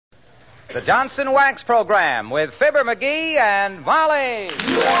the Johnson Wax Program with Fibber McGee and Molly.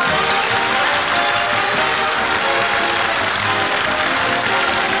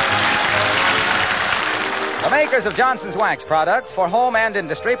 The makers of Johnson's Wax products for home and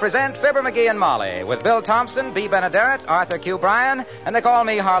industry present Fibber McGee and Molly with Bill Thompson, B. Benaderet, Arthur Q. Bryan, and they call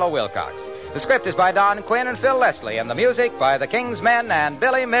me Harlow Wilcox. The script is by Don Quinn and Phil Leslie, and the music by the King's Men and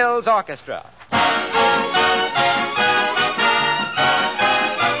Billy Mills Orchestra.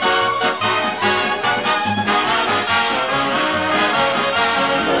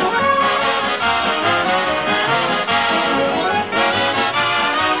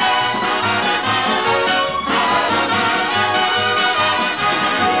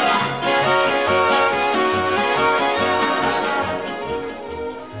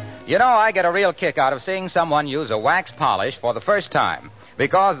 You know, I get a real kick out of seeing someone use a wax polish for the first time.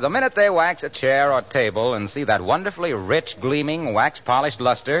 Because the minute they wax a chair or table and see that wonderfully rich, gleaming, wax-polished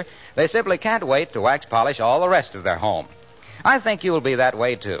luster, they simply can't wait to wax polish all the rest of their home. I think you'll be that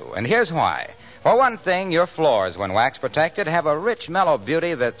way, too. And here's why. For one thing, your floors, when wax-protected, have a rich, mellow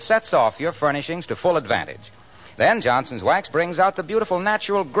beauty that sets off your furnishings to full advantage. Then Johnson's Wax brings out the beautiful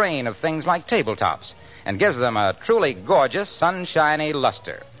natural grain of things like tabletops and gives them a truly gorgeous, sunshiny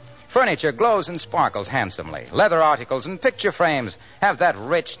luster. Furniture glows and sparkles handsomely. Leather articles and picture frames have that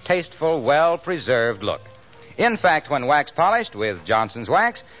rich, tasteful, well-preserved look. In fact, when wax polished with Johnson's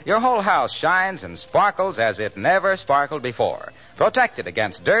Wax, your whole house shines and sparkles as it never sparkled before, protected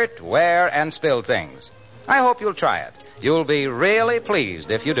against dirt, wear, and spilled things. I hope you'll try it. You'll be really pleased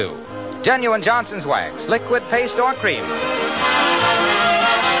if you do. Genuine Johnson's Wax, liquid, paste, or cream.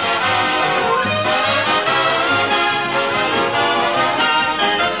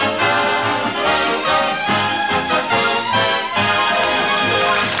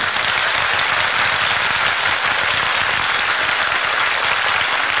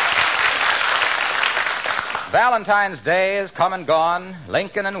 Valentine's Day is come and gone.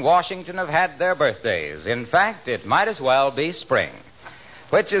 Lincoln and Washington have had their birthdays. In fact, it might as well be spring,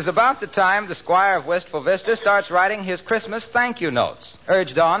 which is about the time the Squire of Wistful Vista starts writing his Christmas thank you notes,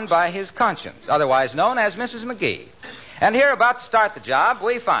 urged on by his conscience, otherwise known as Mrs. McGee. And here, about to start the job,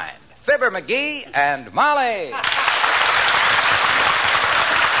 we find Fibber McGee and Molly.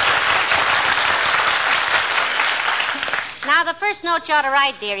 Now, the first note you ought to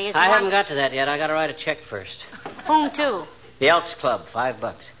write, dearie, is the I one... haven't got to that yet. I got to write a check first. Whom to? The Elks Club,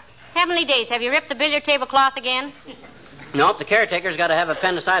 $5. Heavenly days, have you ripped the billiard table cloth again? Nope, the caretaker's got to have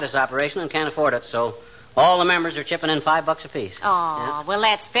appendicitis operation and can't afford it, so all the members are chipping in $5 apiece. Oh, well,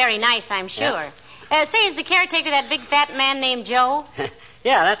 that's very nice, I'm sure. Say, is the caretaker that big fat man named Joe?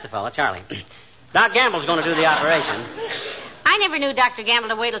 Yeah, that's the fellow, Charlie. Doc Gamble's going to do the operation. I never knew Dr. Gamble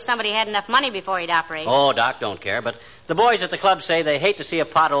to wait till somebody had enough money before he'd operate. Oh, Doc don't care, but the boys at the club say they hate to see a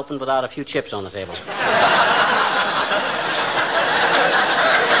pot opened without a few chips on the table.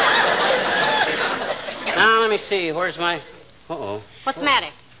 Now, let me see. Where's my... Uh-oh. What's the matter?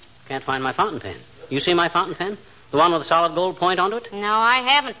 Can't find my fountain pen. You see my fountain pen? The one with a solid gold point onto it? No, I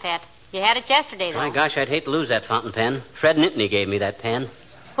haven't, Pet. You had it yesterday, though. My gosh, I'd hate to lose that fountain pen. Fred Nittany gave me that pen.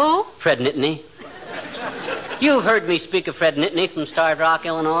 Who? Fred Nittany. You've heard me speak of Fred Nittany from Starved Rock,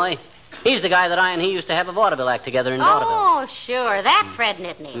 Illinois. He's the guy that I and he used to have a vaudeville act together in vaudeville. Oh, sure. That Fred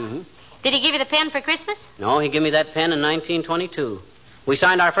Nittany. Mm-hmm. Did he give you the pen for Christmas? No, he gave me that pen in 1922. We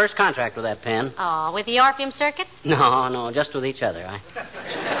signed our first contract with that pen. Oh, with the Orpheum Circuit? No, just with each other.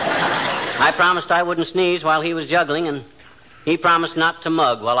 I promised I wouldn't sneeze while he was juggling, and he promised not to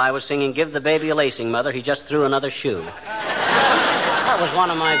mug while I was singing Give the Baby a Lacing, Mother. He just threw another shoe. That was one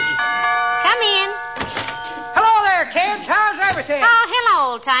of my... Come in. Hello there, kids. How's everything? Oh,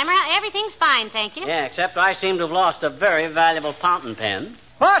 hello, old-timer. Everything's fine, thank you. Yeah, except I seem to have lost a very valuable fountain pen.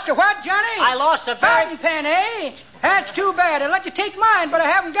 Lost a what, Johnny? I lost a fountain pen, eh? That's too bad. I'd let you take mine, but I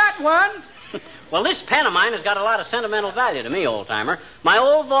haven't got one. Well, this pen of mine has got a lot of sentimental value to me, old-timer. My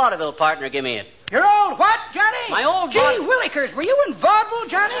old vaudeville partner gave me it. Your old what, Johnny? My old... Gee willikers, were you in vaudeville,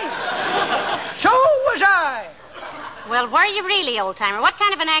 Johnny? So was I. Well, were you really, old-timer? What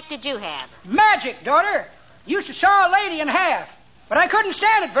kind of an act did you have? Magic, daughter. Used to saw a lady in half, but I couldn't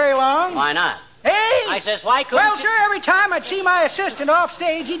stand it very long. Why not? Hey? I says, why couldn't Well, sir, every time I'd see my assistant off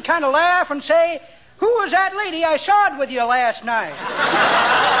stage, he'd kind of laugh and say, "Who was that lady I sawed with you last night?"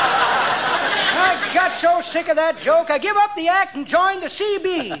 I got so sick of that joke, I give up the act and joined the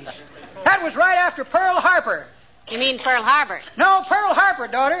CBs. That was right after Pearl Harbor. You mean Pearl Harbor? No, Pearl Harbor,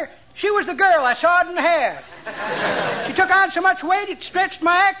 daughter. She was the girl I sawed in half. She took on so much weight it stretched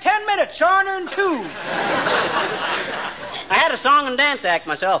my act 10 minutes, sawing her in two. I had a song and dance act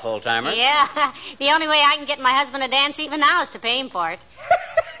myself, old-timer. Yeah. The only way I can get my husband to dance even now is to pay him for it.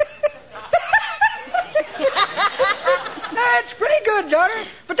 That's pretty good, daughter,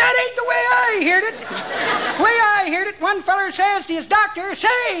 but that ain't the way I heard it. The way I heard it, one feller says to his doctor,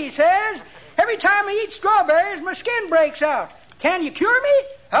 he says, every time I eat strawberries, my skin breaks out. Can you cure me?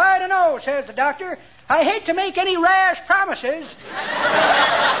 I don't know, says the doctor. I hate to make any rash promises. Well,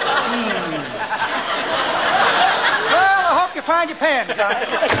 I hope you find your pen, Johnny.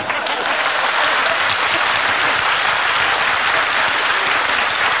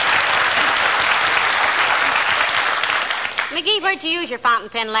 McGee, where'd you use your fountain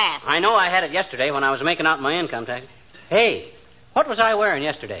pen last? I know I had it yesterday when I was making out my income tax. Hey, what was I wearing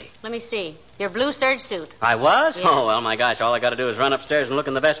yesterday? Let me see. Your blue serge suit. I was? Yeah. Oh, well, my gosh, all I got to do is run upstairs and look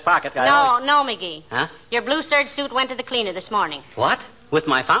in the vest pocket. No, McGee. Huh? Your blue serge suit went to the cleaner this morning. What? With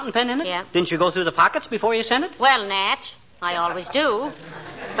my fountain pen in it? Yeah. Didn't you go through the pockets before you sent it? Well, Natch, I always do.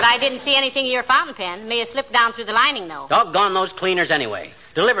 But I didn't see anything in your fountain pen. May have slipped down through the lining, though. Doggone those cleaners anyway.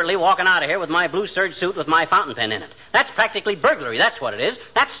 Deliberately walking out of here with my blue serge suit with my fountain pen in it. That's practically burglary. That's what it is.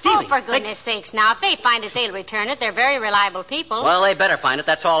 That's stealing. Oh, for goodness sakes now. If they find it, they'll return it. They're very reliable people. Well, they better find it.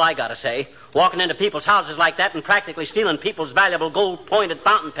 That's all I got to say. Walking into people's houses like that and practically stealing people's valuable gold-pointed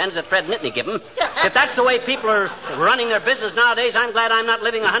fountain pens that Fred Mitney give them. If that's the way people are running their business nowadays, I'm glad I'm not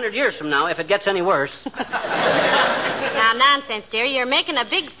living 100 years from now if it gets any worse. Now, nonsense, dear. You're making a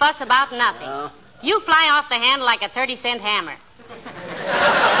big fuss about nothing. You fly off the handle like a 30-cent hammer.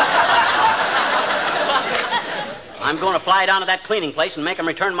 I'm going to fly down to that cleaning place and make them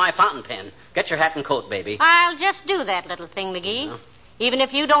return my fountain pen. Get your hat and coat, baby. I'll just do that little thing, McGee. Yeah. Even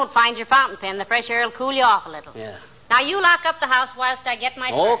if you don't find your fountain pen, the fresh air will cool you off a little. Yeah. Now, you lock up the house whilst I get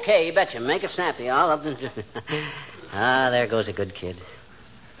my... Okay, you betcha. Make it snappy. There goes a good kid.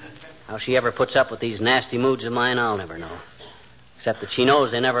 How she ever puts up with these nasty moods of mine, I'll never know. Except that she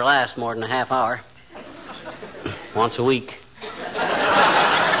knows they never last more than a half hour. Once a week.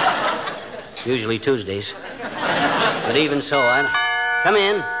 Usually Tuesdays. But even so, Come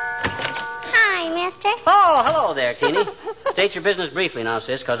in. Hi, mister. Oh, hello there, Teeny. State your business briefly now,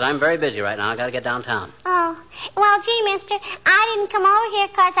 sis, because I'm very busy right now. I got to get downtown. Oh. Well, gee, mister, I didn't come over here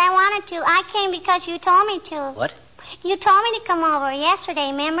because I wanted to. I came because you told me to. What? You told me to come over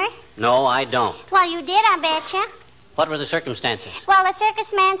yesterday, remember? No, I don't. Well, you did, I betcha. What were the circumstances? Well, the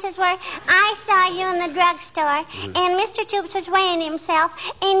circumstances were I saw you in the drugstore, and Mr. Toops was weighing himself,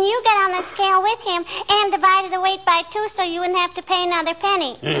 and you got on the scale with him and divided the weight by 2 so you wouldn't have to pay another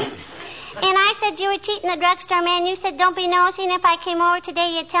penny. And I said you were cheating the drugstore man. You said, don't be nosy, and if I came over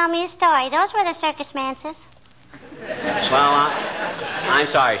today, you'd tell me a story. Those were the circumstances. Well, I'm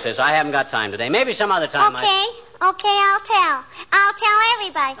sorry, sis. I haven't got time today. Maybe some other time. Okay, I'll tell. I'll tell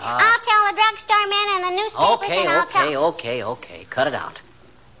everybody. I'll tell the drugstore man and the newspapers, and I'll tell... Okay. Cut it out.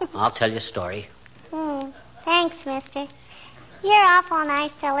 I'll tell you a story. Thanks, mister. You're awful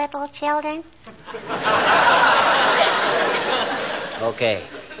nice to little children. Okay.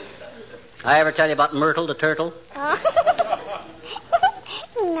 I ever tell you about Myrtle the turtle? Oh.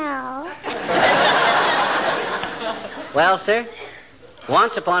 No. Well, sir,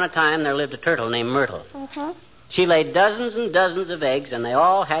 once upon a time there lived a turtle named Myrtle. Mm-hmm. She laid dozens and dozens of eggs, and they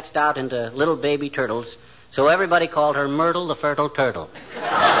all hatched out into little baby turtles, so everybody called her Myrtle the fertile turtle.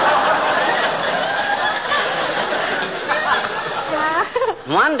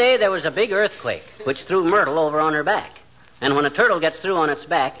 One day there was a big earthquake, which threw Myrtle over on her back. And when a turtle gets through on its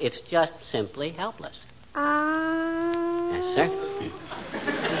back, it's just simply helpless. Yes, sir.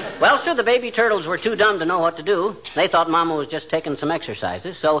 Well, sir, the baby turtles were too dumb to know what to do. They thought Mama was just taking some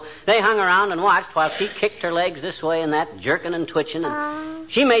exercises, so they hung around and watched while she kicked her legs this way and that, jerking and twitching.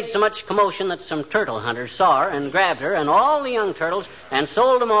 And she made so much commotion that some turtle hunters saw her and grabbed her and all the young turtles and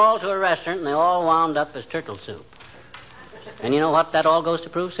sold them all to a restaurant, and they all wound up as turtle soup. And you know what that all goes to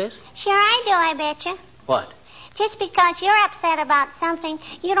prove, sis? Sure I do, I betcha. What? Just because you're upset about something,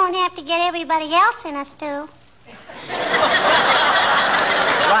 you don't have to get everybody else in a stew.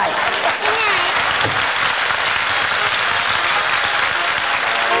 Right. Good night.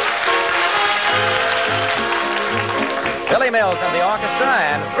 Billy Mills and the orchestra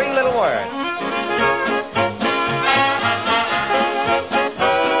and 3 little words.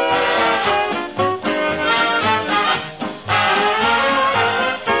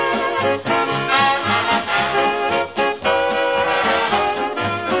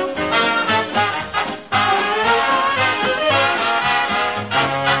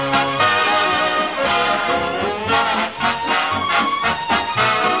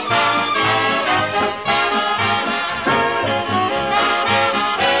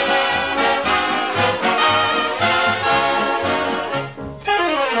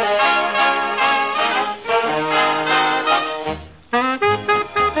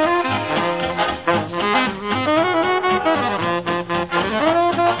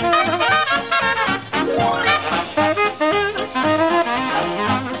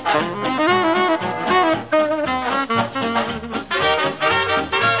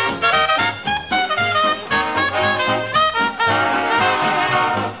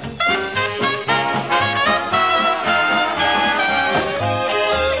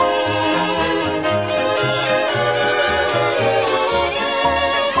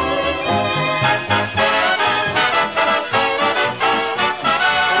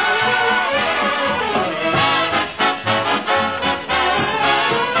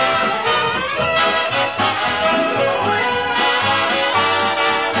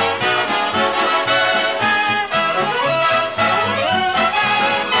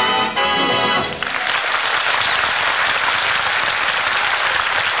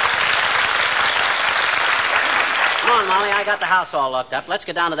 house all locked up, let's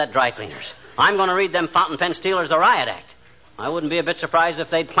get down to that dry cleaner's. I'm going to read them fountain pen stealers the riot act. I wouldn't be a bit surprised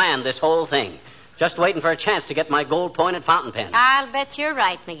if they'd planned this whole thing. Just waiting for a chance to get my gold-pointed fountain pen. I'll bet you're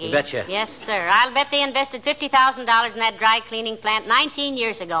right, McGee. You betcha. Yes, sir. I'll bet they invested $50,000 in that dry cleaning plant 19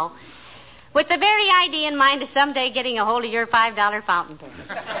 years ago with the very idea in mind of someday getting a hold of your $5 fountain pen.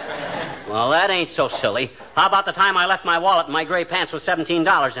 Well, that ain't so silly. How about the time I left my wallet in my gray pants with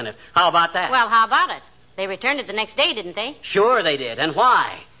 $17 in it? How about that? Well, how about it? They returned it the next day, didn't they? Sure they did. And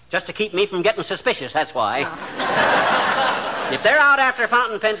why? Just to keep me from getting suspicious, that's why. Oh. If they're out after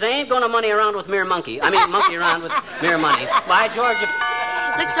fountain pens, they ain't going to monkey around with mere money. By George,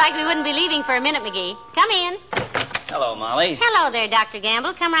 Looks like we wouldn't be leaving for a minute, McGee. Come in. Hello, Molly. Hello there, Dr.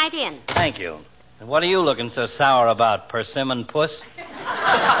 Gamble. Come right in. Thank you. And what are you looking so sour about, persimmon puss?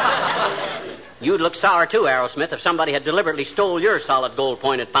 You'd look sour, too, Arrowsmith, if somebody had deliberately stole your solid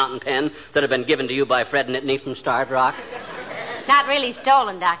gold-pointed fountain pen that had been given to you by Fred Nittany from Starved Rock. Not really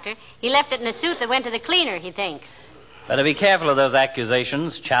stolen, Doctor. He left it in a suit that went to the cleaner, he thinks. Better be careful of those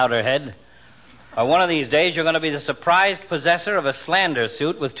accusations, Chowderhead. Or one of these days you're going to be the surprised possessor of a slander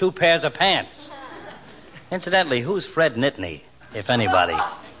suit with 2 pairs of pants. Incidentally, who's Fred Nittany, if anybody?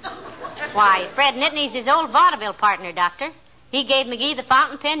 Why, Fred Nittany's his old vaudeville partner, Doctor. He gave McGee the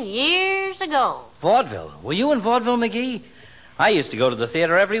fountain pen years ago. Vaudeville? Were you in vaudeville, McGee? I used to go to the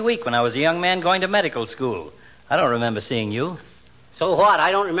theater every week when I was a young man going to medical school. I don't remember seeing you. So what?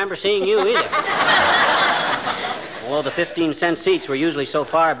 I don't remember seeing you either. Well, the 15-cent seats were usually so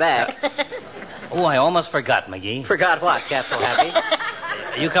far back. Oh, I almost forgot, McGee. Forgot what, Captain Happy?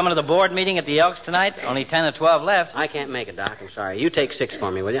 Are you coming to the board meeting at the Elks tonight? Only 10 or 12 left. I can't make it, Doc. I'm sorry. You take 6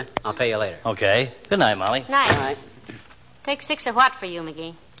 for me, will you? I'll pay you later. Okay. Good night, Molly. Night. All right. Take 6 of what for you,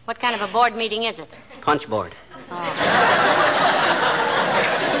 McGee? What kind of a board meeting is it? Punch board. Oh.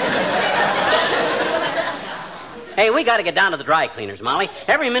 Hey, we got to get down to the dry cleaners, Molly.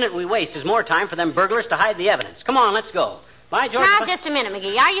 Every minute we waste is more time for them burglars to hide the evidence. Come on, let's go. By George. Now, just a minute,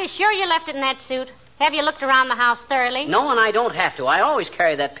 McGee. Are you sure you left it in that suit? Have you looked around the house thoroughly? No, and I don't have to. I always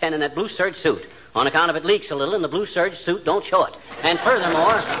carry that pen in that blue serge suit. On account of it leaks a little, and the blue serge suit don't show it. And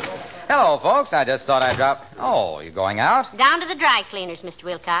furthermore... Hello, folks. I just thought I'd drop... Oh, you going out? Down to the dry cleaners, Mr.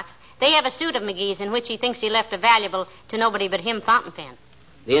 Wilcox. They have a suit of McGee's in which he thinks he left a valuable to nobody but him fountain pen.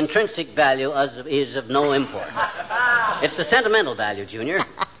 The intrinsic value is of no import. It's the sentimental value, Junior.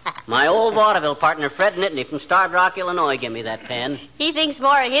 My old vaudeville partner, Fred Nittany from Starved Rock, Illinois, gave me that pen. He thinks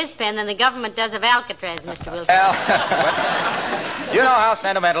more of his pen than the government does of Alcatraz, Mr. Wilcox. Well, you know how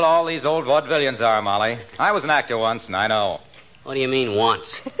sentimental all these old vaudevillians are, Molly. I was an actor once, and I know. What do you mean,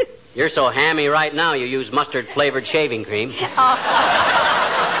 once? You're so hammy right now you use mustard-flavored shaving cream. Oh.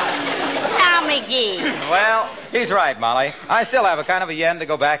 Now, McGee. Well, he's right, Molly. I still have a kind of a yen to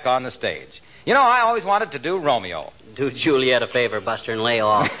go back on the stage. You know, I always wanted to do Romeo. Do Juliet a favor, Buster, and lay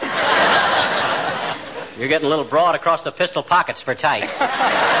off. You're getting a little broad across the pistol pockets for tights.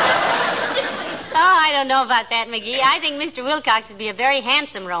 Oh, I don't know about that, McGee. I think Mr. Wilcox would be a very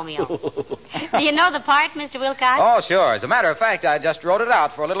handsome Romeo. Do you know the part, Mr. Wilcox? Oh, sure. As a matter of fact, I just wrote it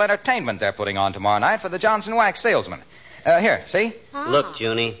out for a little entertainment they're putting on tomorrow night for the Johnson Wax salesman. Here, see? Oh. Look,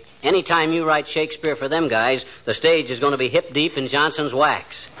 Junie, anytime you write Shakespeare for them guys, the stage is going to be hip-deep in Johnson's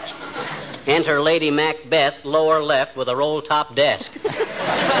Wax. Enter Lady Macbeth, lower left, with a roll-top desk.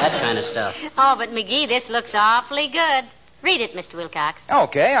 That kind of stuff. Oh, but McGee, this looks awfully good. Read it, Mr. Wilcox.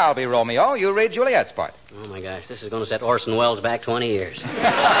 Okay, I'll be Romeo. You read Juliet's part. Oh, my gosh, this is going to set Orson Welles back 20 years.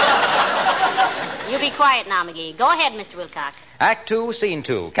 You be quiet now, McGee. Go ahead, Mr. Wilcox. Act 2, Scene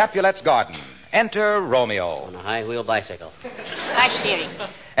 2, Capulet's Garden. Enter Romeo. On a high-wheel bicycle. Hush, dearie.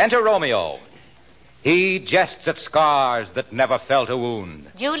 Enter Romeo. He jests at scars that never felt a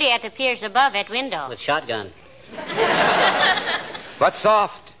wound. Juliet appears above at window. With shotgun. But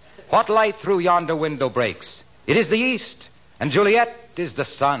soft, what light through yonder window breaks? It is the east, and Juliet is the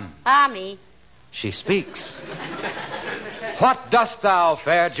sun. Ah, me. She speaks. What dost thou,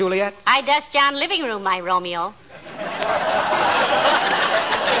 fair Juliet? I dust yon living room, my Romeo.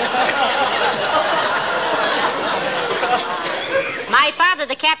 My father,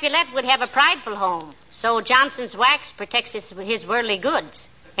 the Capulet, would have a prideful home. So Johnson's Wax protects his worldly goods.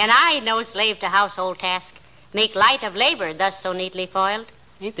 And I, no slave to household task, make light of labor thus so neatly foiled.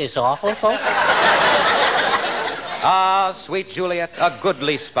 Ain't this awful, folks? Ah, sweet Juliet, a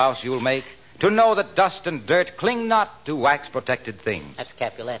goodly spouse you'll make, to know that dust and dirt cling not to wax-protected things. That's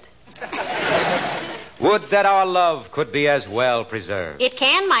Capulet. Would that our love could be as well preserved. It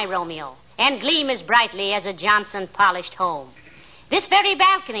can, my Romeo, and gleam as brightly as a Johnson-polished home. This very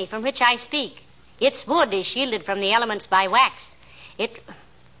balcony from which I speak, its wood is shielded from the elements by wax.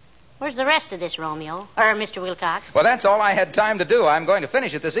 Where's the rest of this, Romeo? Or Mr. Wilcox? Well, that's all I had time to do. I'm going to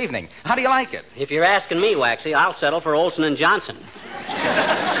finish it this evening. How do you like it? If you're asking me, Waxy, I'll settle for Olson and Johnson.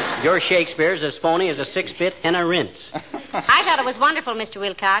 Your Shakespeare's as phony as a 6-bit henna rinse. I thought it was wonderful, Mr.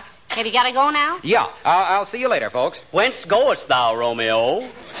 Wilcox. Have you got to go now? Yeah. I'll see you later, folks. Whence goest thou, Romeo?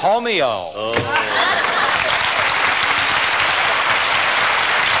 Homeo. Oh.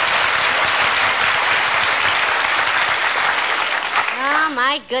 Oh,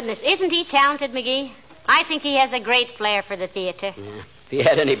 my goodness. Isn't he talented, McGee? I think he has a great flair for the theater. Yeah. If he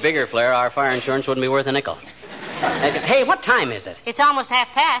had any bigger flair, our fire insurance wouldn't be worth a nickel. Hey, what time is it? It's almost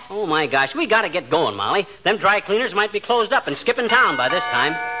 1:30. Oh, my gosh. We got to get going, Molly. Them dry cleaners might be closed up and skipping town by this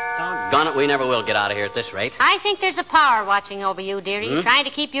time. Doggone it, we never will get out of here at this rate. I think there's a power watching over you, dearie, trying to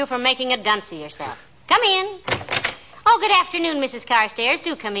keep you from making a dunce of yourself. Come in. Oh, good afternoon, Mrs. Carstairs.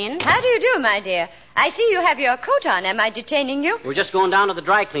 Do come in. How do you do, my dear? I see you have your coat on. Am I detaining you? We're just going down to the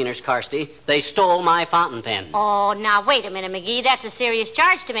dry cleaners, Carsty. They stole my fountain pen. Oh, now, wait a minute, McGee. That's a serious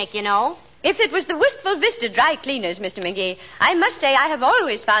charge to make, you know. If it was the Wistful Vista dry cleaners, Mr. McGee, I must say I have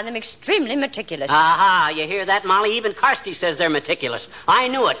always found them extremely meticulous. Aha, you hear that, Molly? Even Carsty says they're meticulous. I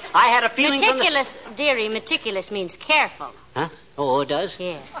knew it. I had a feeling Meticulous, dearie, meticulous means careful. Huh? Oh, it does?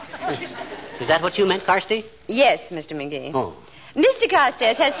 Yeah. Is that what you meant, Carsty? Yes, Mr. McGee. Oh. Mr.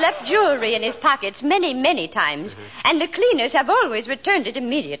 Carstairs has left jewelry in his pockets many, many times, and the cleaners have always returned it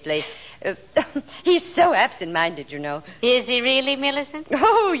immediately. He's so absent-minded, you know. Is he really, Millicent?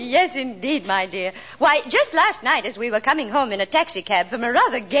 Oh, yes, indeed, my dear. Why, just last night as we were coming home in a taxicab from a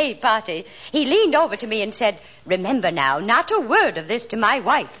rather gay party, he leaned over to me and said, "Remember now, not a word of this to my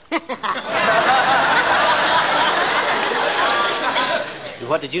wife."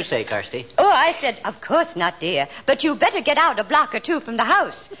 What did you say, Carsty? Oh, I said, "Of course not, dear, but you better get out a block or two from the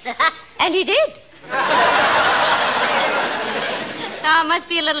house." And he did. Oh, it must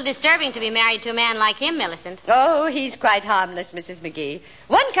be a little disturbing to be married to a man like him, Millicent. Oh, he's quite harmless, Mrs. McGee.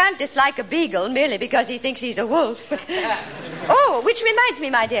 One can't dislike a beagle merely because he thinks he's a wolf. Oh, which reminds me,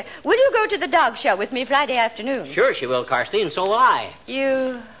 my dear, will you go to the dog show with me Friday afternoon? Sure she will, Carsty, and so will I.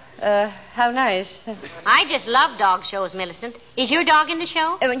 You, how nice. I just love dog shows, Millicent. Is your dog in the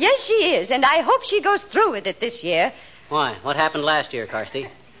show? Yes, she is, and I hope she goes through with it this year. Why? What happened last year, Carsty?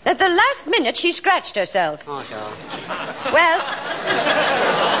 At the last minute, she scratched herself. Oh, sure. Well,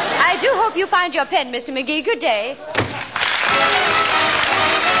 I do hope you find your pen, Mr. McGee. Good day.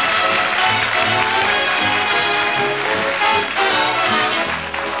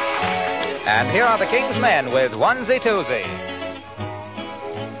 And here are the King's Men with Onesie Twosie.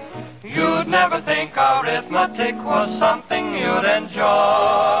 You'd never think arithmetic was something you'd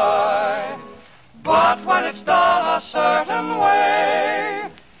enjoy. But when it's done a certain way,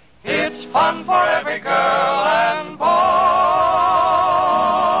 it's fun for every girl and boy.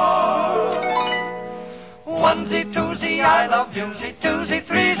 Onesie, twosie, I love you'sie, twosie,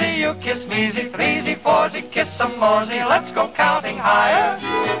 threesie, you kiss me'sie, threesie, foursy, kiss some moresy, let's go counting higher.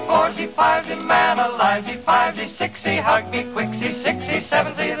 Foursy, fivesy, man alivesy, fivesy, sixy, hug me quicksy, sixy,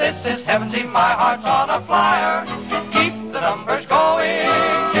 sevensy, this is heavensy, my heart's on a flyer. Keep the numbers going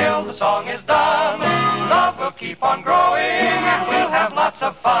till the song is done. Love will keep on growing and we'll have lots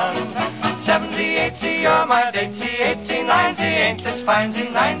of fun. Sevensy, eightsy, you're my datesy, eightsy, ninesy, ain't this finesy,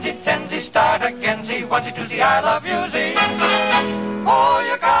 ninesy, tensy, start againsy, onesie, twosie, I love you'sy. Oh,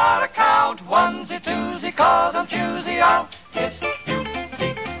 you gotta count onesie, twosie, 'cause I'm choosy, I'll kiss you,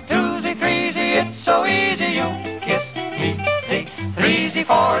 see, twosie, threesy, it's so easy, you kiss me, see, threesy,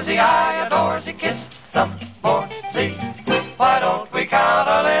 foursy, I adoresy, kiss some more, see, why don't we count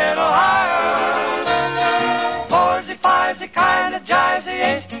a little higher? Foursy, fivesy, kinda jivesy,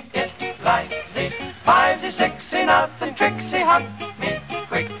 ain't it livesy, fivesy, sixy, nothing tricksy, hug me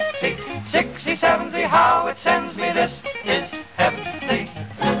quick, see, sixy, sevensy, how it sends me, this is heavensy,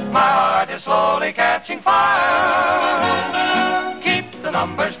 my heart is slowly catching fire. Keep the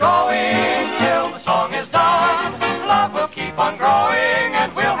numbers going till the song is done. Love will keep on growing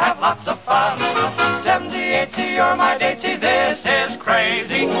and we'll have lots of fun. Sevensy, eightsy, you're my datesy, this is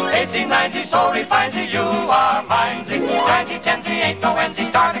crazy. Eightsy, ninety, so refinesy, you are minesy. Ninety, tensy, ain't no endsy,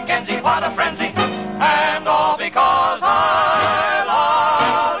 start againsy, what a frenzy. And all because I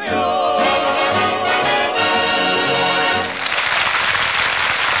love you.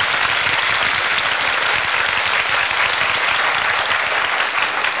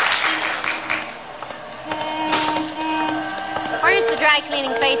 Where's the dry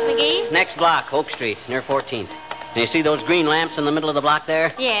cleaning place, McGee? Next block, Oak Street, near 14th. And you see those green lamps in the middle of the block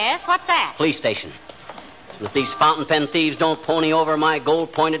there? Yes, what's that? Police station. And if these fountain pen thieves don't pony over my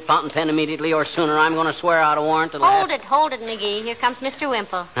gold-pointed fountain pen immediately or sooner, I'm going to swear out a warrant that'll Hold it, McGee. Here comes Mr.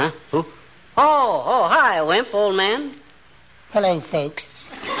 Wimple. Huh? Who? Oh, hi, Wimp, old man. Hello, folks.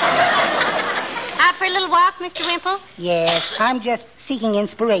 Out for a little walk, Mr. Wimple? Yes, I'm just seeking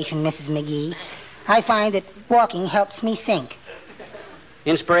inspiration, Mrs. McGee. I find that walking helps me think.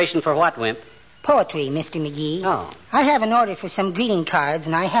 Inspiration for what, Wimp? Poetry, Mr. McGee. Oh. I have an order for some greeting cards,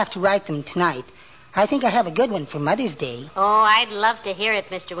 and I have to write them tonight. I think I have a good one for Mother's Day. Oh, I'd love to hear it,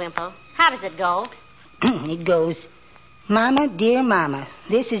 Mr. Wimple. How does it go? It goes, Mama, dear Mama,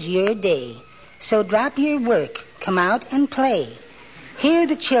 this is your day. So drop your work, come out and play. Hear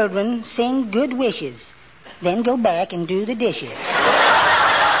the children sing good wishes. Then go back and do the dishes.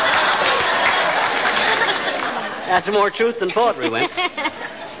 That's more truth than poetry, Wimp.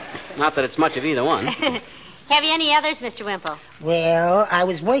 Not that it's much of either one. Have you any others, Mr. Wimple? Well, I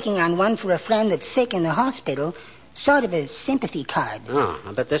was working on one for a friend that's sick in the hospital. Sort of a sympathy card. Oh,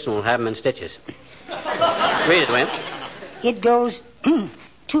 I bet this one will have him in stitches. Read it, Wimp. It goes,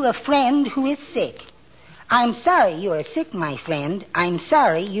 to a friend who is sick. I'm sorry you are sick, my friend. I'm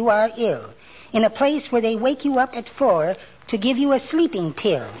sorry you are ill. In a place where they wake you up at 4 to give you a sleeping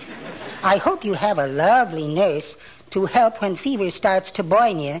pill. I hope you have a lovely nurse to help when fever starts to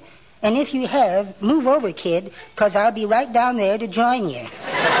boin you. And if you have, move over, kid, 'cause I'll be right down there to join you.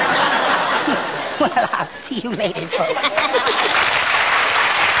 Well, I'll see you later, folks.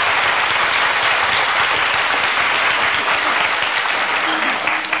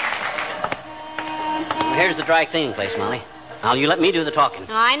 Here's the dry cleaning place, Molly. Now, you let me do the talking.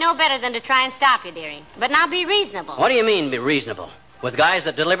 Oh, I know better than to try and stop you, dearie. But now be reasonable. What do you mean, be reasonable? With guys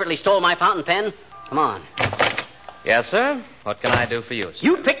that deliberately stole my fountain pen? Come on. Yes, sir? What can I do for you, sir?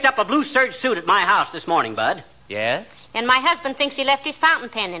 You picked up a blue serge suit at my house this morning, Bud. Yes? And my husband thinks he left his fountain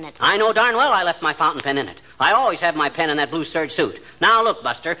pen in it. I know darn well I left my fountain pen in it. I always have my pen in that blue serge suit. Now, look,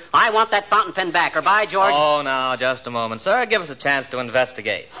 Buster, I want that fountain pen back, or by George... Oh, now, just a moment, sir. Give us a chance to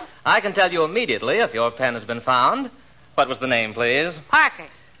investigate. I can tell you immediately if your pen has been found. What was the name, please? Parker.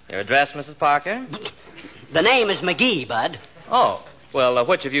 Your address, Mrs. Parker? The name is McGee, Bud. Oh, well,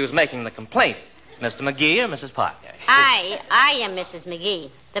 which of you is making the complaint? Mr. McGee or Mrs. Parker? I am Mrs. McGee.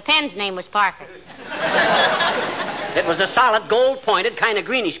 The pen's name was Parker. It was a solid, gold-pointed, kind of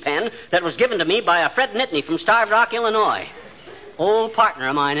greenish pen that was given to me by a Fred Nittany from Starved Rock, Illinois. Old partner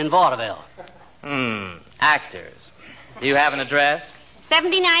of mine in vaudeville. Actors. Do you have an address?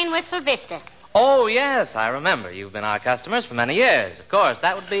 79 Wistful Vista. Oh, yes, I remember. You've been our customers for many years. Of course,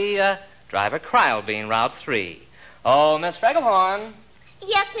 that would be Driver Krylebean, Route 3. Oh, Miss Fregelhorn.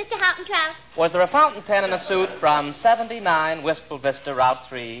 Yes, Mr. Houghton-Trout. Was there a fountain pen in a suit from 79 Wistful Vista, Route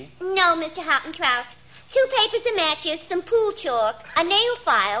 3? No, Mr. Houghton-Trout. 2 papers of matches, some pool chalk, a nail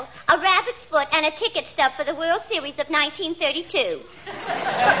file, a rabbit's foot, and a ticket stub for the World Series of 1932.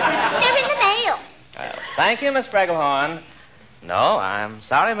 They're in the mail. Thank you, Miss Fregelhorn. No, I'm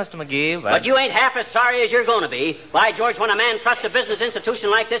sorry, Mr. McGee, But you ain't half as sorry as you're going to be. By George, when a man trusts a business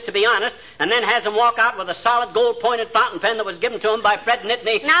institution like this to be honest, and then has him walk out with a solid gold-pointed fountain pen that was given to him by Fred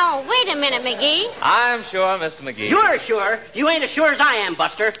Nittany... Now, wait a minute, McGee. I'm sure, Mr. McGee. You're sure? You ain't as sure as I am,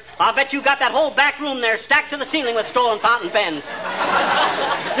 Buster. I'll bet you got that whole back room there stacked to the ceiling with stolen fountain pens.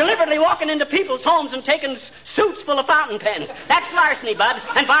 Deliberately walking into people's homes and taking suits full of fountain pens. That's larceny, Bud.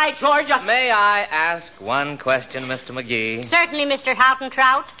 And by George... May I ask one question, Mr. McGee? Certainly, Mr.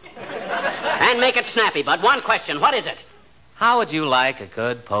 Houghton-Trout. And make it snappy, Bud. One question. What is it? How would you like a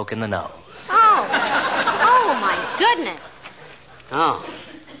good poke in the nose? Oh, my goodness. Oh.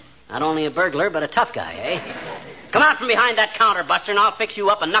 Not only a burglar, but a tough guy, eh? Come out from behind that counter, Buster, and I'll fix you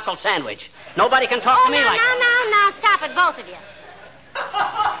up a knuckle sandwich. Nobody can talk to me like... No, stop it, both of you.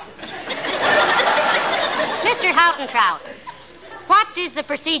 Mr. Houghton-Trout, what is the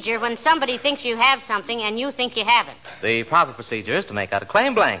procedure when somebody thinks you have something and you think you haven't? The proper procedure is to make out a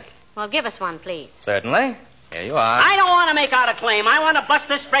claim blank. Well, give us one, please. Certainly. Here you are. I don't want to make out a claim. I want to bust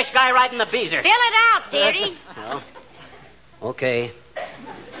this fresh guy right in the beezer. Fill it out, dearie. Well, okay.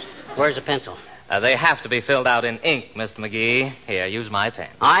 Where's the pencil? They have to be filled out in ink, Mr. McGee. Here, use my pen.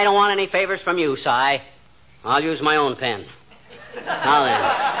 I don't want any favors from you, Si. I'll use my own pen. Now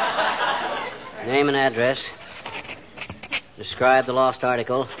then. Name and address. Describe the lost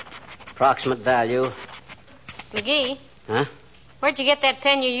article. Approximate value. McGee? Huh? Where'd you get that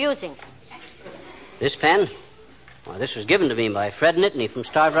pen you're using? This pen? Well, this was given to me by Fred Nittany from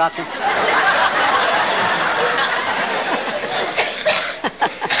Starved Rock.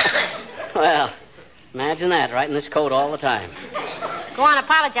 Well, imagine that, right in this coat all the time. Go on,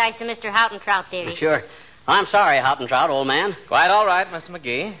 apologize to Mr. Houghton-Trout, dearie. Sure. I'm sorry, Houghton-Trout, old man. Quite all right, Mr.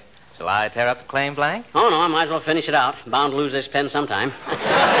 McGee. Shall I tear up the claim blank? Oh, no, I might as well finish it out. Bound to lose this pen sometime.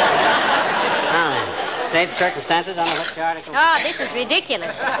 Now then, state the circumstances on which the article... Oh, this is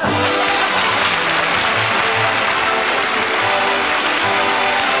ridiculous.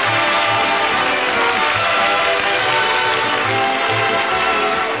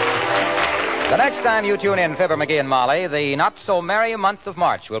 The next time you tune in Fibber McGee and Molly, the not-so-merry month of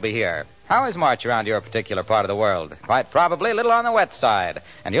March will be here. How is March around your particular part of the world? Quite probably a little on the wet side.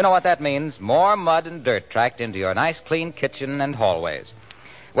 And you know what that means. More mud and dirt tracked into your nice, clean kitchen and hallways.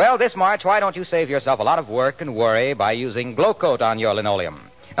 Well, this March, why don't you save yourself a lot of work and worry by using Glow Coat on your linoleum?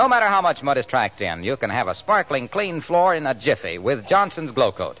 No matter how much mud is tracked in, you can have a sparkling, clean floor in a jiffy with Johnson's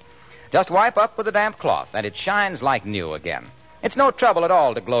Glow Coat. Just wipe up with a damp cloth, and it shines like new again. It's no trouble at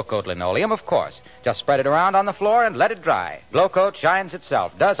all to Glow Coat linoleum, of course. Just spread it around on the floor and let it dry. Glow Coat shines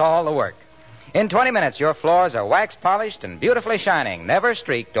itself, does all the work. In 20 minutes, your floors are wax polished and beautifully shining, never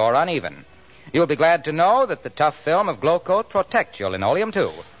streaked or uneven. You'll be glad to know that the tough film of Glow Coat protects your linoleum,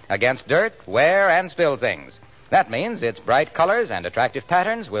 too, against dirt, wear, and spilled things. That means its bright colors and attractive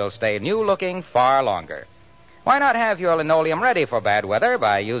patterns will stay new-looking far longer. Why not have your linoleum ready for bad weather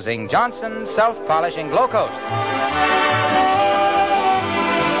by using Johnson's self-polishing Glow Coat?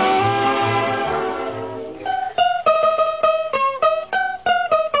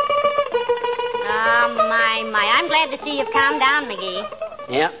 I'm glad to see you've calmed down, McGee.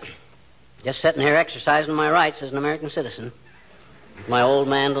 Yep. Just sitting here exercising my rights as an American citizen. With my old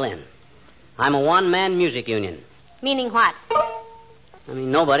mandolin. I'm a one-man music union. Meaning what? I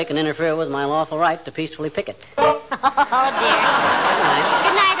mean, nobody can interfere with my lawful right to peacefully picket. Oh, dear. Good night.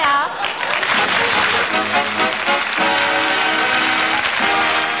 Good night, all.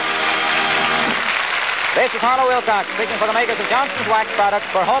 This is Harlow Wilcox speaking for the makers of Johnson's Wax Products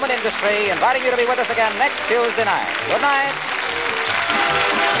for Home and Industry, inviting you to be with us again next Tuesday night. Good night.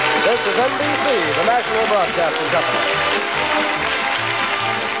 This is NBC, the National Broadcasting Company.